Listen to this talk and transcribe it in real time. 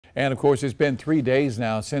And of course, it's been 3 days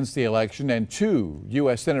now since the election, and 2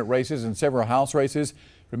 U.S. Senate races and several House races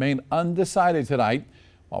remain undecided tonight.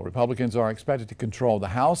 While Republicans are expected to control the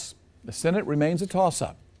House, the Senate remains a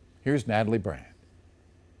toss-up. Here's Natalie Brand.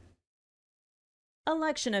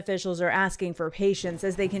 Election officials are asking for patience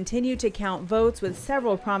as they continue to count votes, with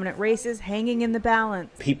several prominent races hanging in the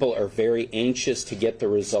balance. People are very anxious to get the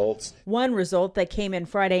results. One result that came in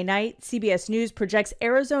Friday night, CBS News projects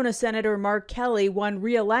Arizona Senator Mark Kelly won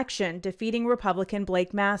re-election, defeating Republican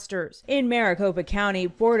Blake Masters. In Maricopa County,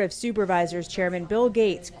 Board of Supervisors Chairman Bill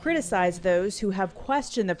Gates criticized those who have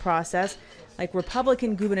questioned the process, like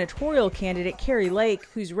Republican gubernatorial candidate Kari Lake,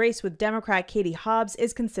 whose race with Democrat Katie Hobbs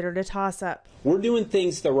is considered a toss-up. We're doing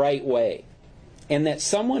things the right way, and that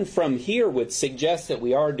someone from here would suggest that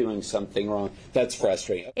we are doing something wrong, that's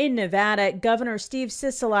frustrating. In Nevada, Governor Steve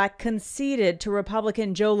Sisolak conceded to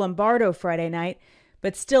Republican Joe Lombardo Friday night,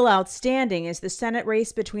 but still outstanding is the Senate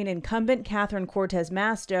race between incumbent Catherine Cortez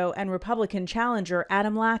Masto and Republican challenger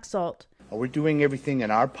Adam Laxalt. We're doing everything in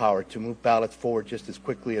our power to move ballots forward just as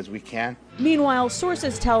quickly as we can. Meanwhile,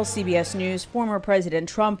 sources tell CBS News former President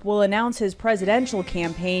Trump will announce his presidential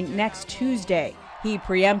campaign next Tuesday. He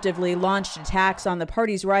preemptively launched attacks on the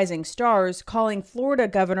party's rising stars, calling Florida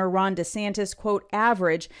Governor Ron DeSantis, quote,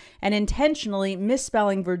 average, and intentionally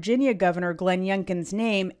misspelling Virginia Governor Glenn Youngkin's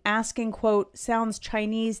name, asking, quote, sounds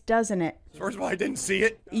Chinese, doesn't it? First of all, I didn't see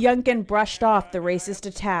it. Youngkin brushed off the racist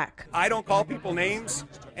attack. I don't call people names,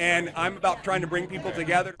 and I'm about trying to bring people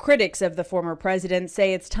together. Critics of the former president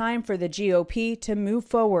say it's time for the GOP to move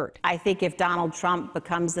forward. I think if Donald Trump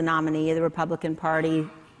becomes the nominee of the Republican Party,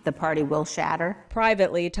 the party will shatter.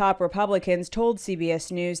 Privately, top Republicans told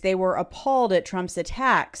CBS News they were appalled at Trump's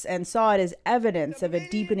attacks and saw it as evidence of a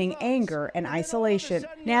deepening anger and isolation.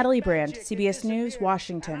 Natalie Brand, CBS News,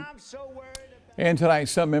 Washington. And tonight,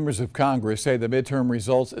 some members of Congress say the midterm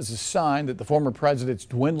results is a sign that the former president's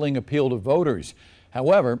dwindling appeal to voters.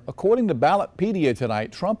 However, according to Ballotpedia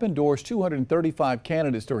tonight, Trump endorsed 235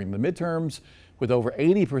 candidates during the midterms, with over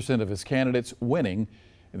 80% of his candidates winning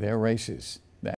their races.